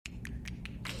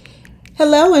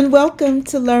Hello and welcome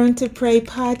to Learn to Pray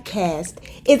podcast.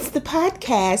 It's the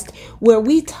podcast where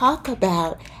we talk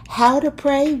about how to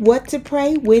pray, what to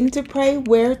pray, when to pray,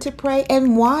 where to pray,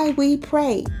 and why we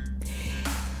pray.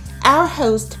 Our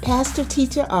host, pastor,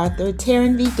 teacher, author,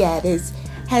 Taryn V. Gaddis,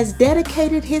 has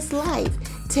dedicated his life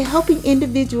to helping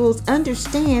individuals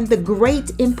understand the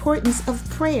great importance of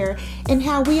prayer and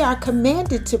how we are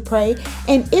commanded to pray,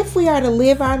 and if we are to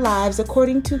live our lives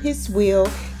according to His will,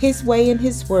 His way, and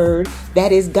His word,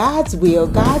 that is God's will,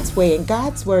 God's way, and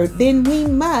God's word, then we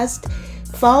must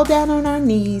fall down on our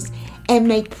knees and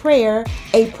make prayer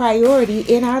a priority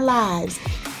in our lives.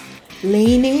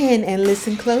 Lean in and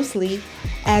listen closely,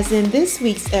 as in this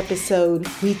week's episode,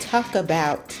 we talk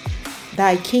about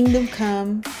Thy kingdom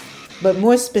come, but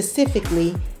more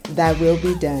specifically, Thy will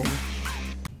be done.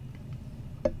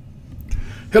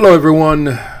 Hello,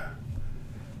 everyone.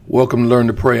 Welcome to Learn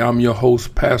to Pray. I'm your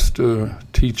host, pastor,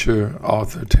 teacher,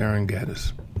 author, Taryn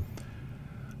Gaddis.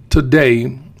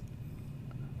 Today,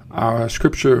 our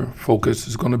scripture focus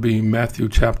is going to be Matthew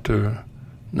chapter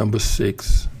number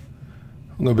 6.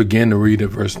 I'm going to begin to read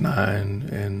at verse 9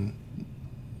 and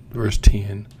verse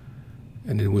 10,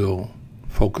 and then we'll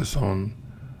focus on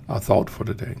our thought for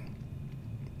today.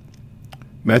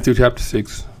 Matthew chapter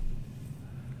 6,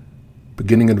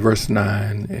 beginning at verse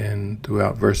 9 and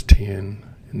throughout verse 10,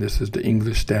 and this is the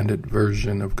English Standard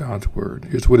Version of God's Word.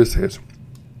 Here's what it says.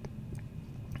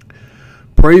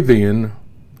 Pray then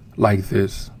like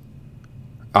this: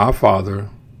 Our Father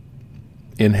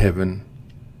in heaven,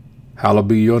 hallowed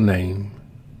be your name.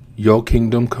 Your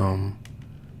kingdom come.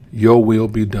 Your will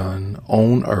be done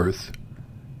on earth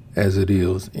as it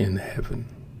is in heaven.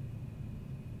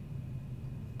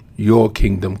 Your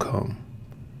kingdom come.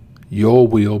 Your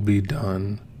will be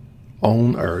done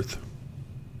on earth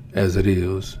as it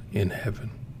is in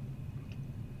heaven.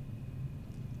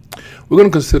 We're going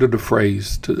to consider the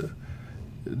phrase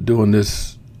during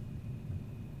this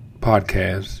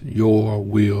podcast, your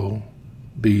will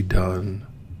be done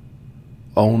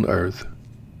on earth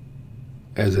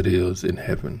as it is in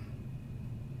heaven.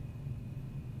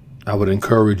 I would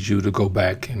encourage you to go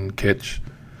back and catch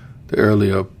the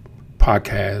earlier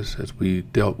podcast as we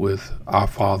dealt with our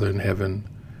Father in heaven,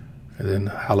 and then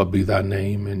hallowed be thy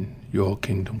name and your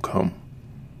kingdom come.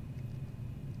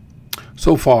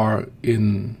 So far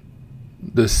in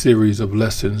this series of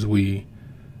lessons, we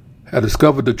have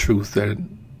discovered the truth that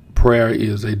prayer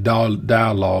is a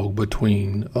dialogue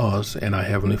between us and our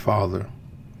Heavenly Father.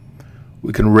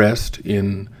 We can rest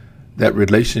in that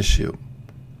relationship,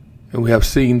 and we have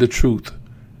seen the truth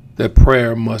that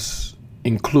prayer must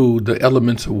include the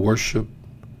elements of worship,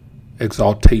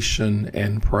 exaltation,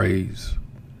 and praise.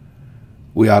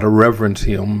 We are to reverence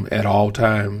Him at all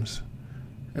times,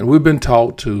 and we've been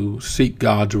taught to seek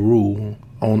God's rule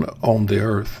on the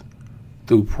earth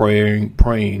through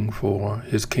praying for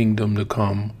His kingdom to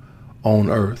come on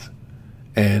earth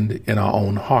and in our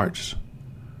own hearts.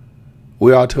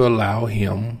 We are to allow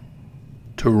Him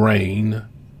to reign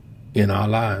in our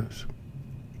lives.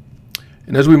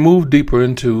 And as we move deeper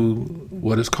into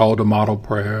what is called the model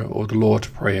prayer or the Lord's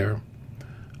Prayer,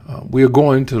 we are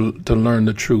going to learn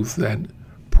the truth that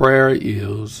prayer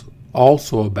is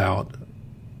also about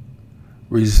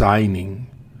resigning.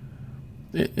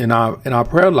 In our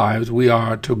prayer lives, we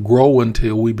are to grow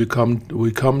until we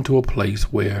come to a place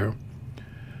where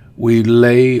we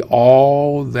lay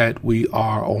all that we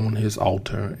are on His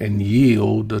altar and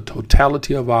yield the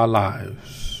totality of our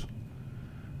lives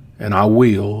and our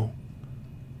will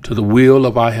to the will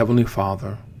of our Heavenly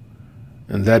Father.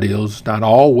 And that is not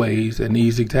always an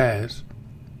easy task,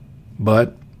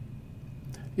 but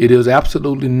it is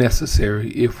absolutely necessary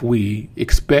if we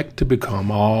expect to become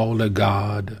all that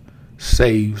God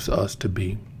saves us to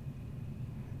be.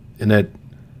 In that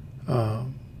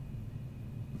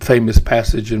famous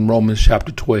passage in Romans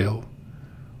chapter 12,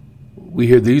 we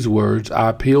hear these words: I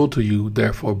appeal to you,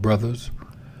 therefore, brothers,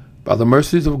 by the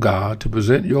mercies of God, to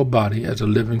present your body as a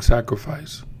living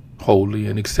sacrifice, holy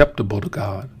and acceptable to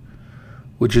God,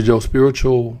 which is your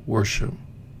spiritual worship.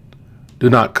 Do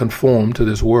not conform to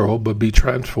this world, but be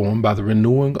transformed by the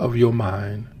renewing of your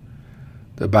mind,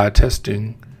 that by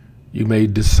testing you may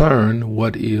discern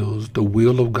what is the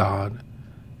will of God,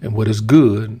 and what is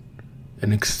good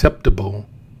and acceptable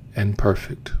and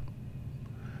perfect.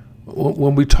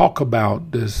 When we talk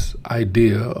about this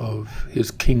idea of His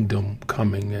kingdom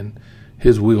coming and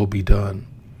His will be done,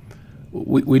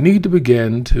 we need to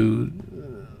begin to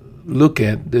look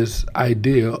at this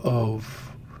idea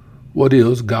of what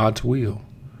is God's will.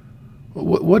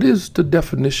 What is the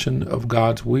definition of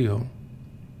God's will?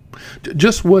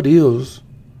 Just what is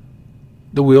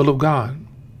the will of God?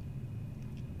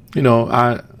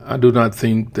 I do not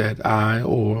think that I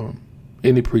or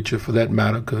any preacher for that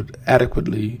matter could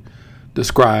adequately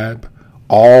describe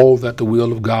all that the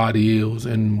will of God is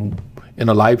in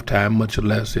a lifetime, much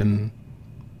less in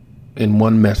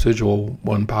one message or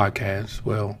one podcast.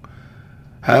 Well,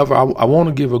 however, I want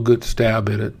to give a good stab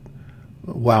at it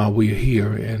while we're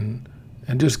here and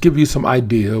just give you some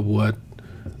idea of what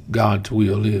God's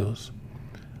will is.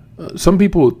 Some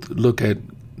people look at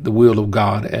the will of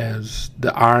God as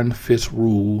the iron fist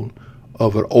rule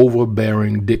of an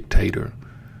overbearing dictator.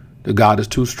 That God is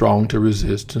too strong to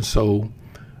resist, and so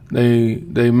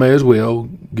they may as well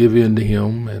give in to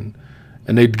him, and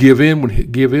they give in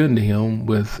to him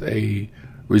with a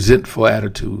resentful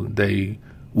attitude. They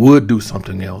would do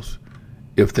something else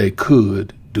if they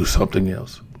could do something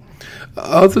else.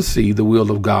 Others see the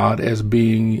will of God as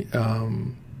being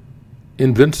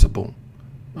invincible,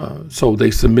 so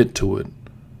they submit to it,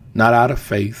 not out of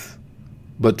faith,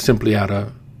 but simply out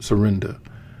of surrender.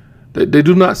 They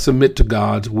do not submit to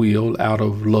God's will out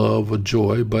of love or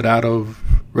joy, but out of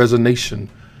resignation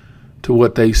to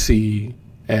what they see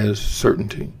as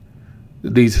certainty.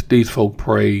 These folk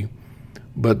pray,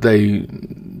 but they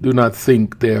do not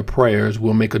think their prayers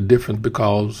will make a difference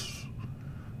because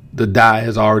the die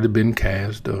has already been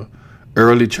cast. The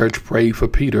early church prayed for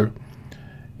Peter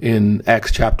in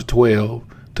Acts chapter 12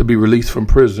 to be released from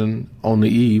prison on the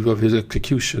eve of his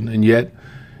execution, and yet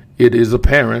it is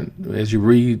apparent as you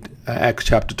read Acts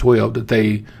chapter 12 that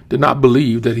they did not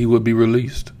believe that he would be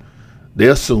released. They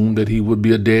assumed that he would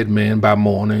be a dead man by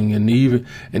morning, and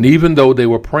even though they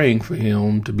were praying for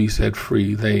him to be set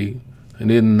free, they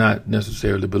did not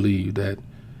necessarily believe that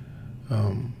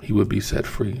he would be set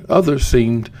free. Others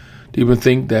seemed to even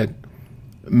think that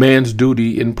man's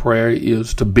duty in prayer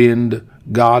is to bend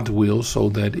God's will so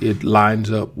that it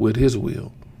lines up with his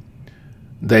will.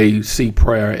 They see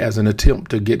prayer as an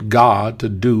attempt to get God to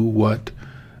do what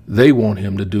they want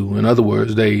him to do. In other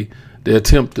words, they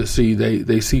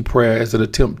see prayer as an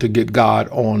attempt to get God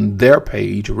on their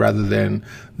page rather than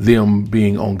them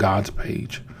being on God's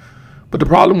page. But the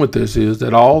problem with this is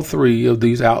that all three of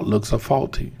these outlooks are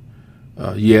faulty.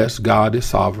 Yes, God is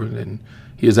sovereign and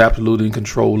he is absolutely in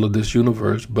control of this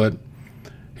universe, but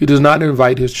he does not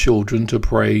invite his children to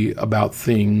pray about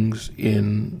things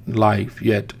in life.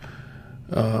 Yet,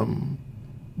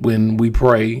 when we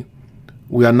pray,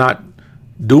 we are not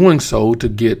doing so to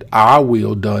get our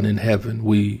will done in heaven.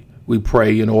 We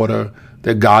pray in order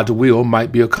that God's will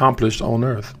might be accomplished on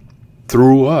earth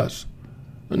through us.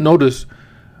 Notice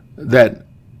that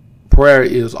prayer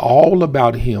is all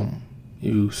about him.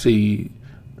 You see,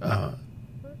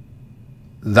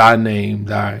 thy name,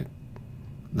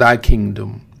 thy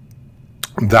kingdom,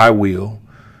 thy will.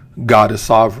 God is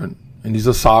sovereign, and he's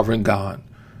a sovereign God.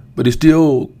 But he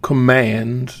still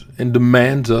commands and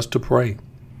demands us to pray.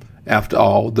 After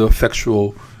all, the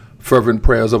effectual, fervent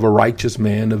prayers of a righteous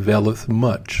man availeth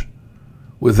much.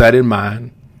 With that in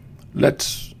mind,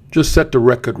 let's just set the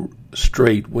record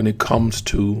straight when it comes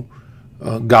to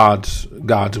God's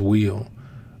will.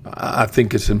 I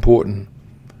think it's important.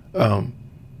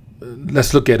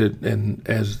 Let's look at it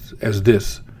as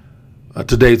this.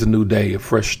 Today's a new day, a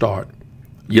fresh start.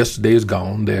 Yesterday is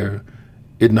gone. There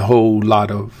isn't a whole lot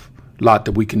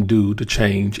that we can do to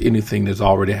change anything that's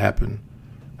already happened.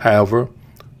 However,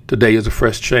 today is a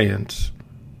fresh chance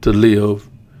to live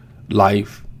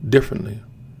life differently.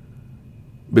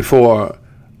 Before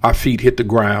our feet hit the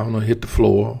ground or hit the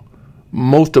floor,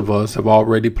 most of us have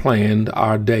already planned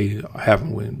our day,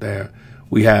 haven't we?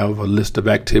 We have a list of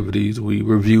activities. We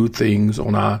review things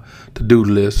on our to-do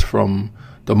list from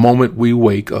the moment we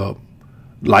wake up.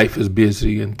 Life is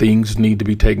busy and things need to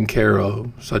be taken care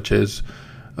of, such as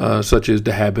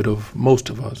the habit of most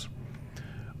of us.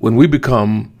 When we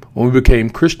became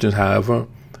Christians, however,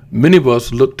 many of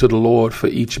us looked to the Lord for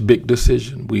each big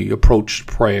decision. We approached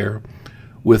prayer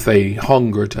with a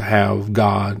hunger to have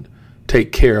God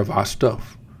take care of our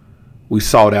stuff. We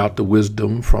sought out the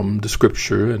wisdom from the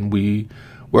scripture, and we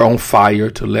were on fire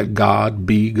to let God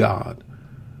be God.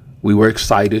 We were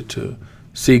excited to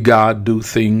see God do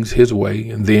things his way,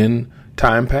 and then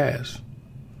time passed,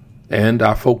 and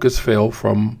our focus fell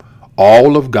from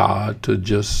all of God to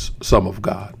just some of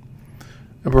God.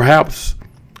 And perhaps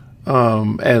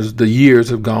as the years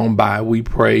have gone by, we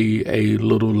pray a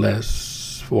little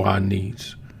less for our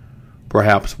needs.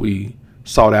 Perhaps we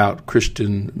sought out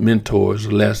Christian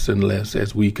mentors less and less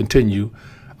as we continue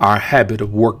our habit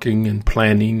of working and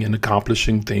planning and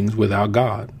accomplishing things without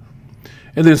God.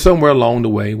 And then somewhere along the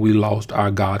way, we lost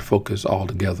our God focus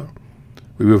altogether.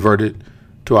 We reverted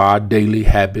to our daily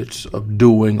habits of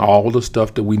doing all the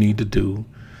stuff that we need to do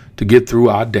to get through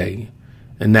our day.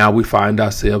 And now we find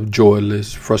ourselves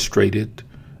joyless, frustrated,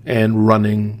 and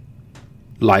running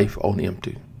life on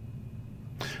empty.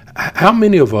 How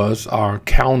many of us are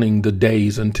counting the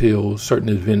days until certain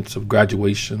events of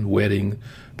graduation, wedding,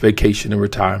 vacation, and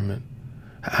retirement?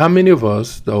 How many of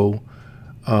us, though,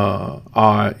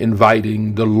 are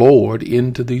inviting the Lord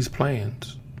into these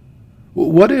plans?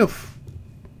 What if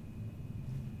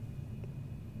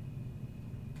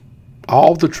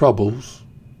all the troubles,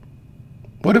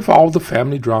 what if all the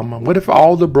family drama, what if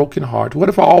all the broken hearts, what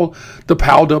if all the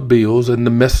piled up bills and the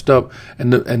messed up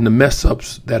and the mess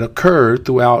ups that occurred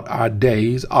throughout our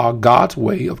days are God's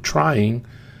way of trying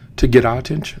to get our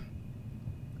attention?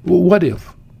 Well, what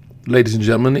if, ladies and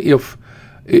gentlemen,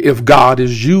 if God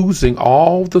is using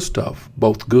all the stuff,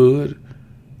 both good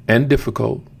and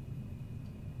difficult,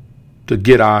 to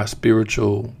get our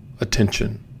spiritual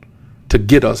attention, to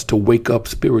get us to wake up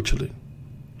spiritually?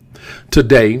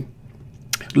 Today,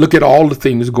 look at all the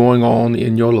things going on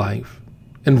in your life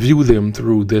and view them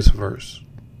through this verse.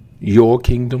 Your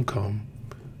kingdom come,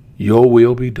 your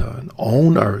will be done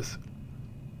on earth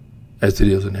as it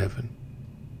is in heaven.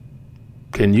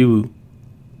 Can you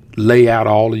lay out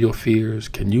all of your fears?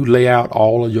 Can you lay out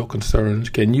all of your concerns?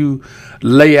 Can you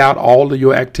lay out all of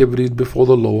your activities before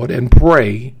the Lord and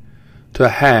pray to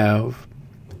have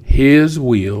His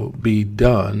will be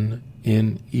done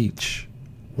in each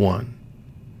one?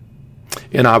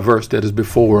 In our verse that is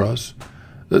before us,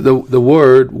 the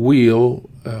word will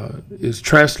is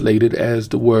translated as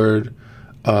the word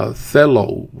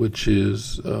thelo, which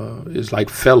is like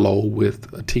fellow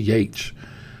with a th.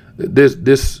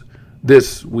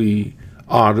 This we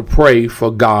are to pray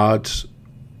for God's,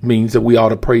 means that we ought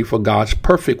to pray for God's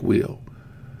perfect will,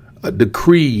 a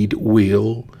decreed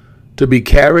will to be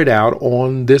carried out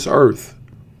on this earth,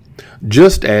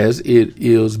 just as it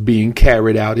is being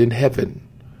carried out in heaven.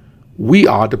 We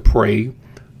are to pray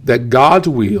that God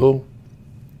will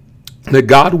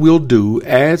do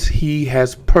as He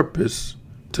has purpose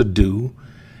to do,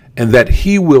 and that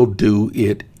He will do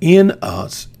it in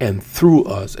us and through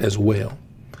us as well.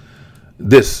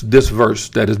 This verse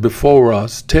that is before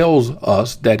us tells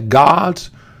us that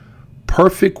God's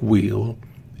perfect will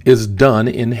is done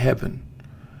in heaven,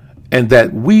 and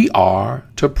that we are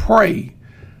to pray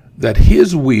that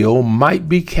His will might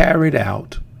be carried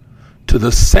out to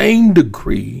the same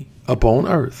degree upon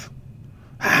earth.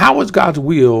 How is God's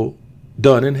will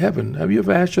done in heaven? Have you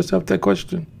ever asked yourself that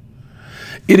question?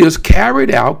 It is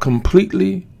carried out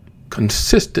completely,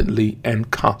 consistently, and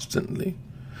constantly.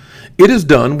 It is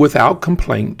done without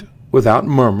complaint, without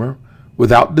murmur,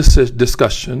 without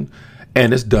discussion,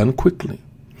 and it's done quickly.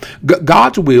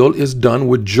 God's will is done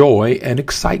with joy and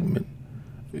excitement.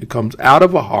 It comes out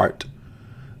of a heart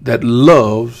that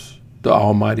loves the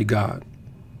Almighty God.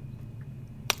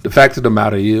 The fact of the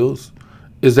matter is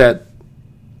that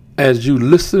as you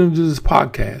listen to this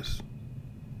podcast,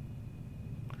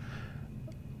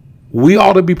 we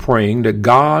ought to be praying that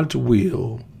God's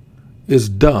will is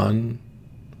done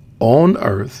on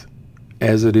earth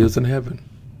as it is in heaven.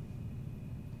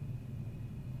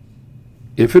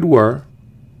 If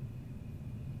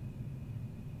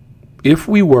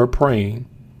we were praying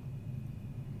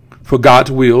for God's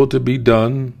will to be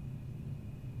done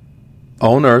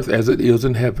on earth as it is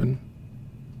in heaven,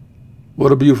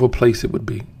 what a beautiful place it would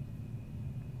be.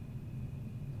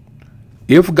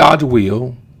 If God's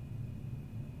will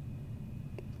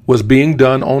was being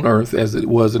done on earth as it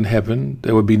was in heaven,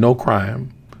 there would be no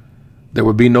crime, there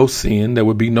would be no sin, there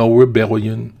would be no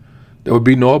rebellion, there would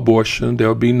be no abortion, there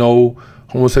would be no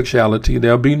homosexuality,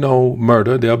 there would be no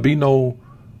murder, there would be no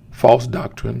false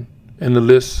doctrine, and the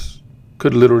list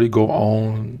could literally go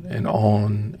on and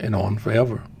on and on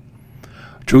forever.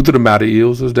 Truth of the matter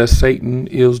is that Satan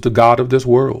is the god of this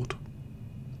world.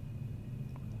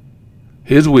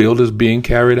 His will is being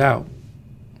carried out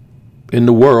in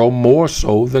the world more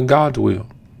so than God's will.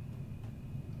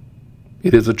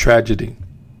 It is a tragedy,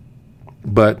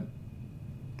 but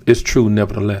it's true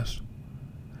nevertheless.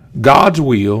 God's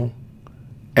will,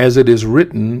 as it is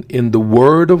written in the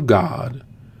Word of God,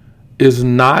 is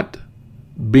not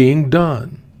being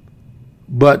done,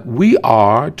 but we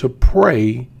are to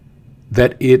pray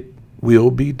that it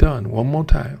will be done. One more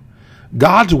time.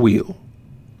 God's will,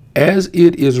 as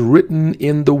it is written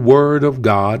in the Word of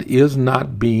God, is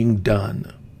not being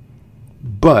done,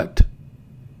 but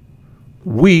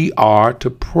we are to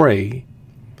pray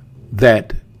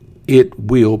that it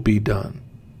will be done.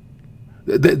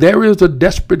 There is a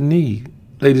desperate need,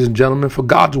 ladies and gentlemen, for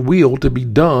God's will to be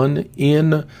done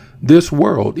in this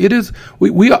world. There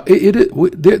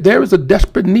is a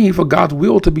desperate need for God's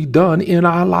will to be done in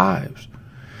our lives.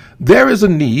 There is a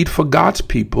need for God's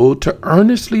people to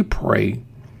earnestly pray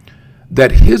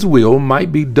that his will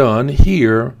might be done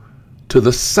here to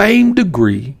the same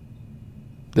degree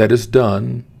that is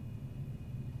done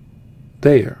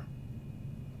there.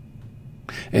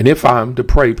 And if I'm to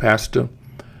pray, Pastor,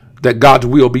 that God's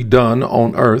will be done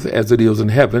on earth as it is in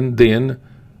heaven, then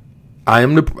I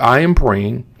am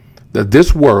praying that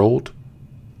this world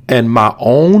and my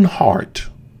own heart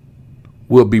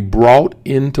will be brought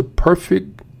into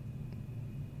perfect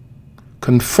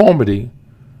conformity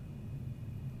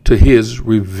to his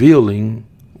revealing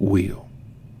will.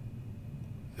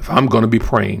 If I'm going to be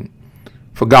praying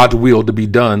for God's will to be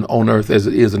done on earth as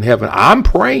it is in heaven, I'm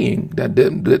praying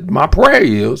that my prayer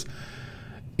is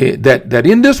that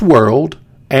in this world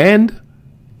and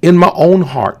in my own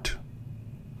heart,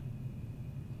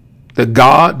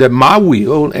 that my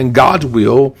will and God's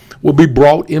will be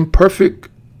brought in perfect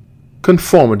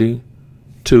conformity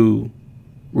to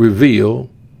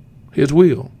reveal his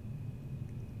will.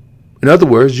 In other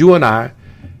words, you and I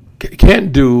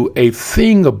can't do a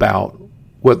thing about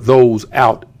what those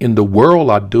out in the world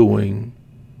are doing,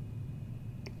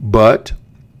 but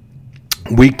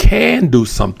we can do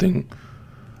something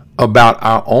about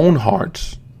our own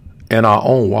hearts and our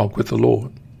own walk with the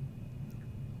Lord.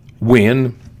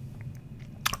 When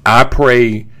I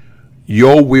pray,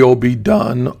 your will be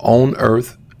done on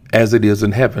earth as it is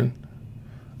in heaven,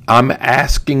 I'm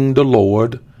asking the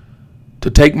Lord to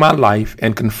take my life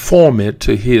and conform it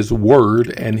to his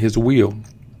word and his will.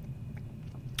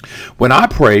 When I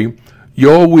pray,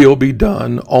 your will be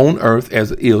done on earth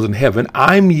as it is in heaven,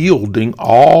 I'm yielding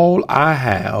all I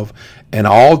have and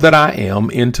all that I am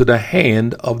into the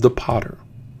hand of the potter.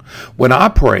 When I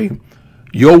pray,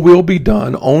 your will be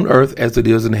done on earth as it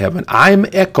is in heaven, I'm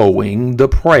echoing the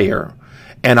prayer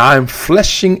and I'm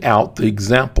fleshing out the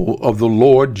example of the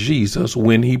Lord Jesus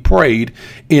when he prayed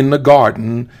in the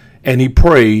garden, and he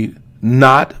prayed,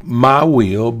 not my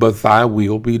will, but thy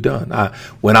will be done.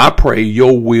 When I pray,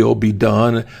 your will be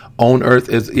done on earth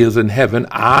as is in heaven,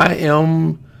 I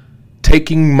am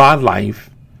taking my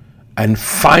life and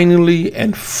finally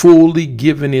and fully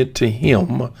giving it to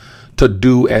him to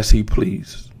do as he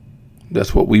pleased.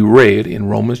 That's what we read in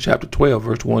Romans chapter 12,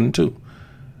 verse 1 and 2.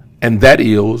 And that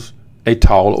is a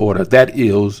tall order. That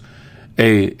is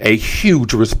a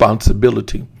huge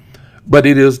responsibility. But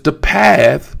it is the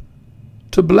path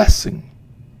to blessing.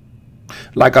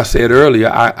 Like I said earlier,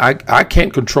 I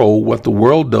can't control what the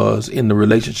world does in the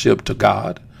relationship to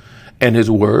God and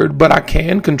his word, but I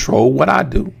can control what I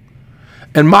do.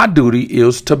 And my duty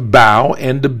is to bow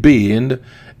and to bend.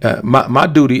 My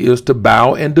duty is to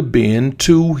bow and to bend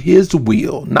to his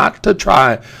will, not to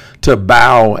try to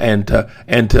bow and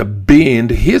to bend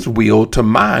his will to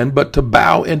mine, but to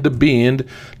bow and to bend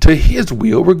to his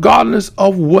will, regardless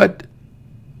of what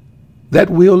that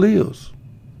will is.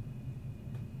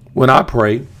 When I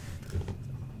pray,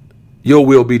 your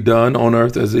will be done on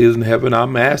earth as it is in heaven,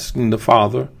 I'm asking the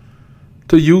Father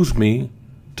to use me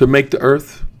to make the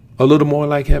earth a little more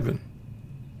like heaven.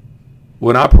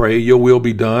 When I pray, your will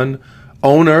be done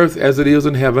on earth as it is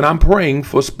in heaven, I'm praying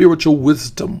for spiritual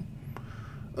wisdom,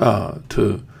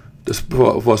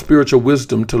 for spiritual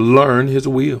wisdom to learn his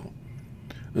will.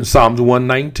 In Psalms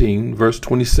 119, verse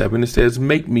 27, it says,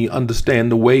 make me understand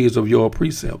the ways of your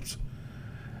precepts,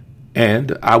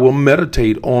 and I will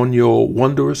meditate on your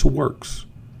wondrous works.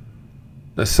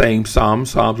 The same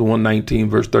Psalms 119,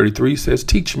 verse 33 says,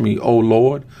 teach me, O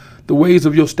Lord, the ways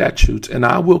of your statutes, and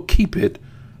I will keep it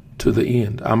to the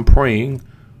end. I'm praying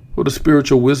for the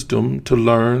spiritual wisdom to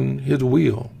learn his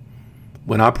will.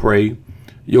 When I pray,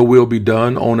 your will be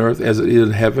done on earth as it is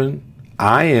in heaven,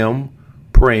 I am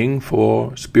praying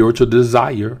for spiritual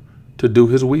desire to do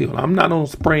his will. I'm not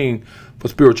only praying for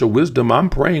spiritual wisdom, I'm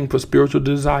praying for spiritual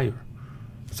desire.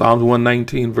 Psalms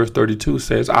 119, verse 32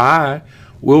 says, I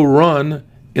will run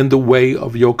in the way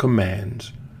of your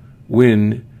commands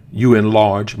when you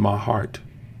enlarge my heart.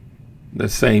 The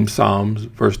same Psalms,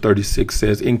 verse 36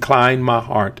 says, incline my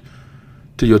heart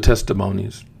to your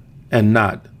testimonies and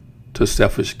not to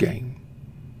selfish gain.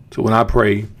 So when I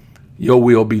pray, your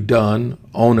will be done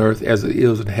on earth as it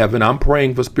is in heaven, I'm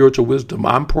praying for spiritual wisdom.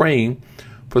 I'm praying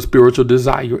for spiritual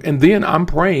desire. And then I'm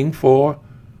praying for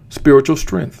spiritual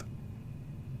strength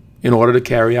in order to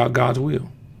carry out God's will.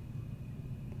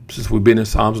 Since we've been in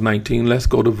Psalms 19, let's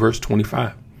go to verse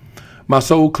 25. My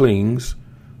soul clings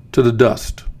to the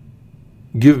dust.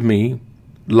 Give me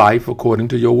life according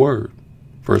to your word.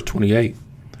 Verse 28.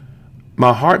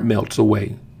 My heart melts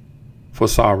away for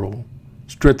sorrow.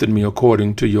 Strengthen me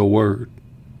according to your word.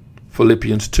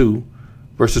 Philippians 2,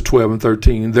 verses 12 and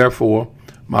 13. Therefore,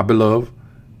 my beloved,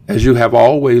 as you have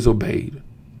always obeyed,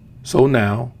 So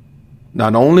now,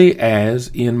 not only as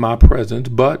in my presence,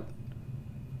 but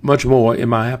much more in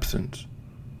my absence,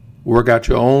 work out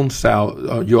your own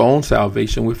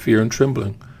salvation with fear and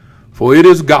trembling. For it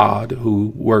is God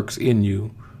who works in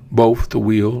you both the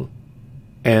will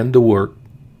and the work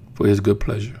for his good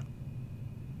pleasure.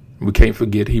 We can't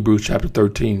forget Hebrews chapter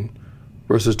 13,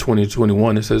 verses 20 to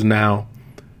 21. It says, now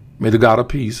may the God of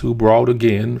peace, who brought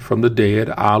again from the dead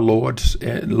our Lord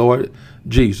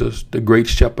Jesus, the great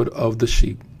shepherd of the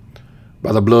sheep,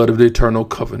 by the blood of the eternal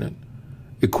covenant,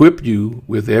 equip you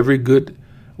with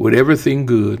everything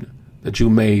good, that you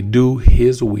may do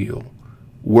his will,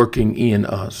 working in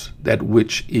us that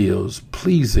which is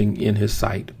pleasing in his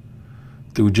sight,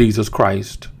 through Jesus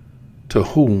Christ, to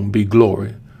whom be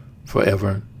glory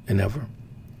forever and ever.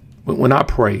 When I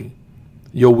pray,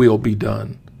 your will be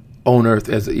done on earth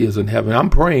as it is in heaven. I'm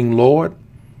praying, Lord,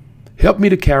 help me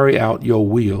to carry out your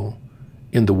will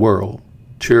in the world,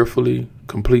 cheerfully,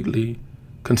 completely,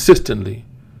 consistently,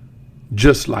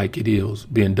 just like it is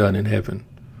being done in heaven.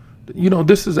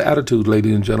 This is the attitude,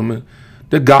 ladies and gentlemen,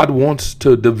 that God wants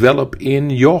to develop in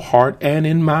your heart and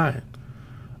in mine.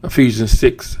 Ephesians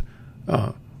 6,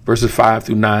 verses 5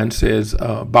 through 9 says,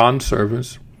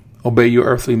 bondservants, obey your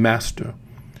earthly master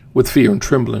with fear and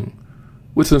trembling,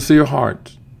 with sincere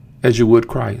hearts, as you would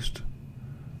Christ,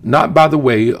 not by the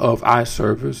way of eye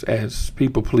service as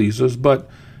people pleasers, but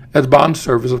as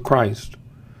bondservants of Christ,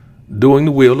 doing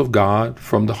the will of God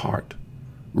from the heart,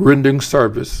 rendering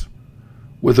service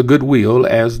with a good will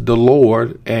as the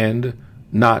Lord and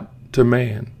not to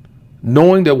man,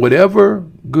 knowing that whatever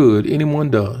good anyone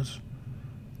does,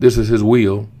 this is his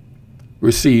will,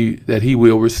 that he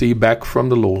will receive back from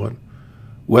the Lord,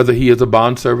 whether he is a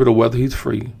bondservant or whether he's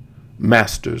free.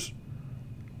 Masters,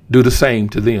 do the same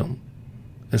to them,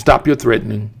 and stop your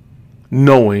threatening,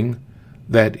 knowing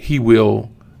that he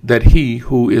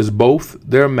who is both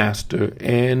their master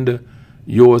and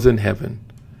yours in heaven,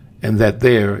 and that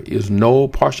there is no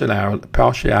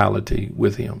partiality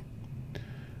with him.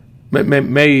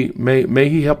 May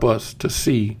he help us to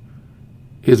see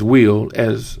his will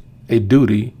as a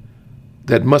duty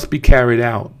that must be carried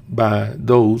out by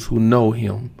those who know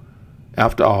him.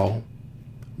 After all,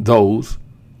 those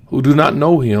who do not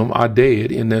know him are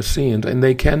dead in their sins, and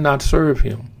they cannot serve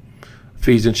him.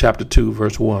 Ephesians chapter 2,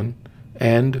 verse 1.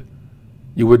 And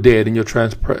you were dead in your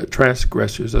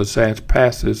transgressions, or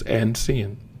trespasses and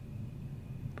sin.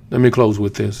 Let me close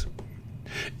with this.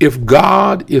 If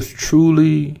God is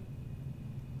truly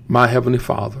my Heavenly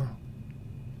Father,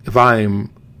 if I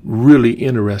am really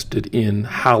interested in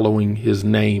hallowing his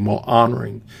name or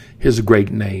honoring his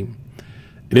great name,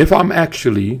 and if I'm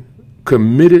actually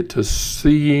committed to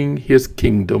seeing his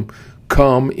kingdom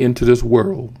come into this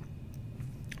world,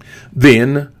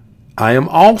 then I am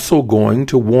also going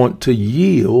to want to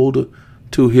yield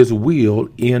to his will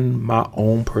in my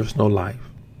own personal life.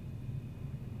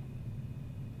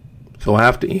 So I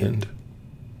have to end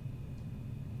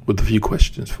with a few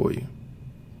questions for you.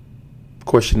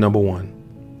 Question number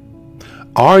 1.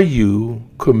 Are you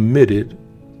committed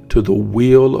to the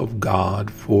will of God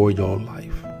for your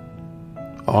life?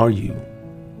 Are you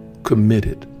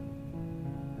committed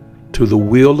to the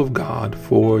will of God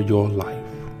for your life?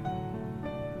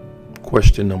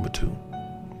 Question number 2.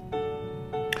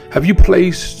 Have you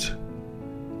placed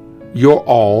your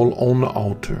all on the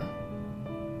altar?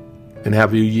 And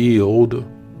have you yielded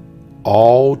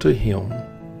all to him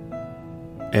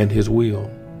and his will?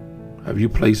 Have you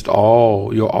placed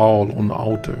your all on the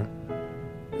altar?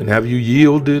 And have you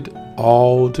yielded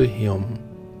all to him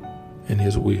and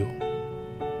his will?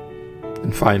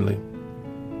 And finally,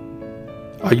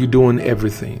 are you doing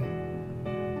everything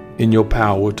in your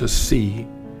power to see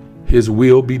his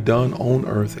will be done on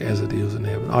earth as it is in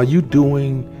heaven? Are you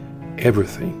doing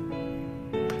everything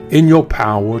in your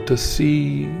power to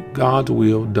see God's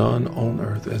will done on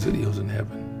earth as it is in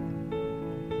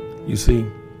heaven? You see,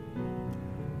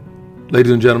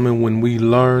 ladies and gentlemen, when we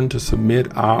learn to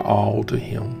submit our all to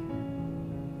him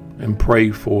and pray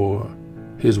for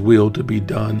his will to be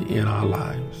done in our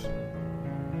lives,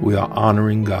 we are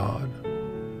honoring God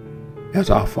as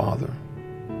our Father.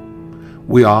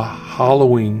 We are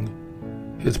hallowing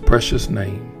his precious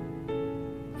name.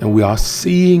 And we are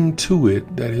seeing to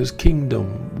it that his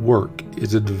kingdom work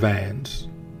is advanced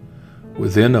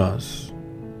within us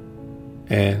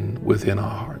and within our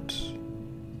hearts.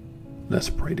 Let's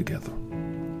pray together.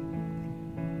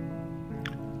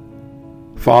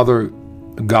 Father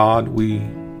God, we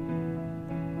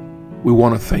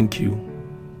want to thank you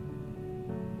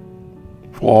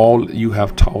for all that you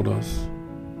have taught us,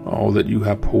 all that you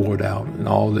have poured out, and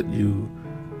all that you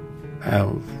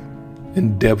have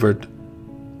endeavored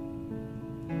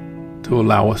to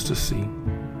allow us to see.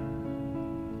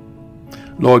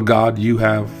 Lord God, you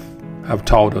have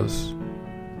taught us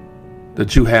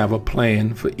that you have a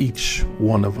plan for each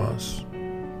one of us.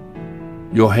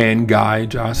 Your hand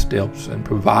guides our steps and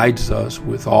provides us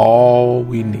with all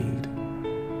we need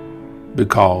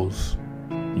because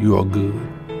you are good.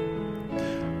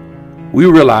 We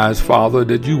realize, Father,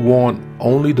 that you want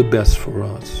only the best for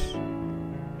us.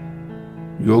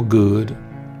 You're good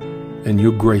and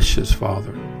you're gracious,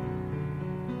 Father.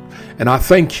 And I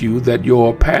thank you that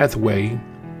your pathway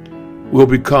will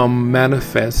become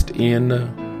manifest in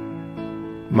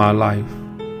my life.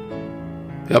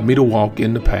 Help me to walk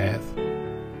in the path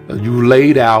that you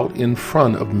laid out in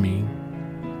front of me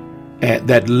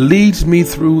that leads me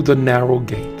through the narrow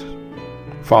gate.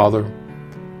 Father,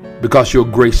 because you're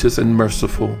gracious and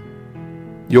merciful,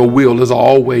 your will is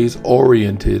always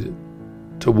oriented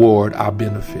toward our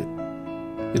benefit.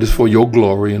 It is for your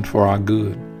glory and for our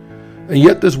good. And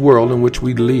yet this world in which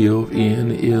we live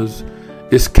in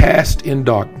is cast in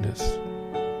darkness.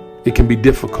 It can be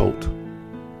difficult.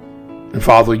 And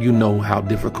Father, you know how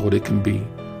difficult it can be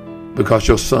because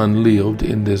your Son lived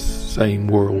in this same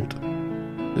world,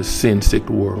 this sin-sick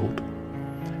world.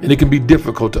 And it can be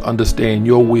difficult to understand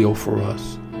your will for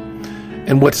us.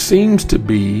 And what seems to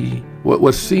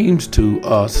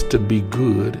us to be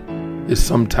good is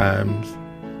sometimes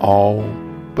all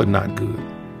but not good.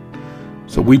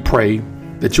 So we pray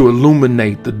that you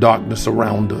illuminate the darkness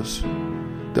around us,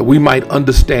 that we might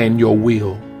understand your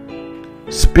will.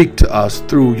 Speak to us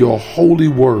through your holy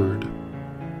word,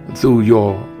 through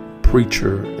your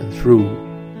preacher, and through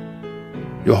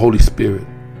your Holy Spirit,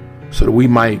 so that we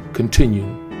might continue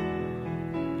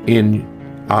in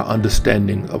our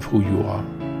understanding of who you are.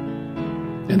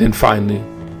 And then finally,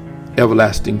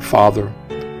 everlasting Father,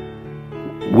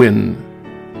 when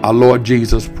our Lord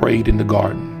Jesus prayed in the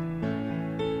garden,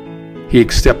 he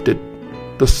accepted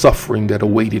the suffering that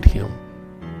awaited him.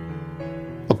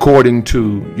 According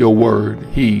to your word,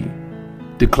 he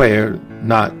declared,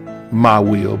 not my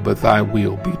will, but thy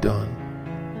will be done.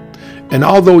 And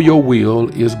although your will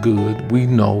is good, we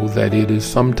know that it is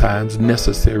sometimes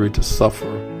necessary to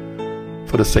suffer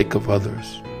for the sake of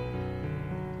others.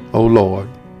 O Lord,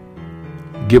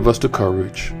 give us the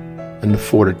courage and the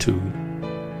fortitude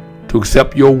to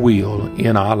accept your will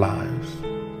in our lives,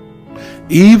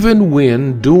 even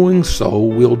when doing so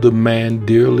will demand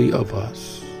dearly of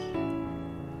us.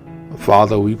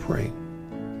 Father, we pray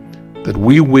that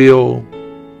we will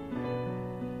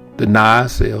deny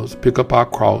ourselves, pick up our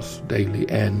cross daily,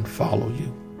 and follow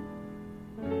you.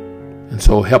 And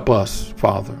so help us,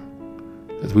 Father,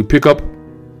 as we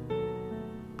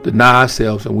deny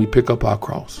ourselves and we pick up our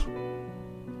cross,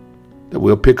 that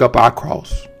we'll pick up our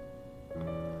cross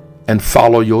and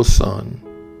follow your Son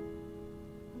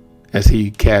as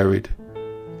he carried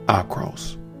our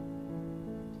cross.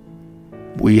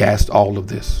 We ask all of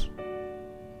this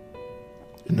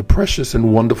in the precious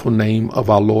and wonderful name of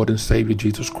our Lord and Savior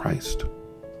Jesus Christ.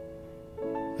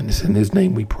 And it's in his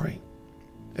name we pray.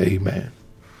 Amen.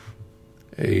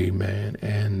 Amen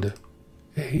and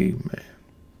amen.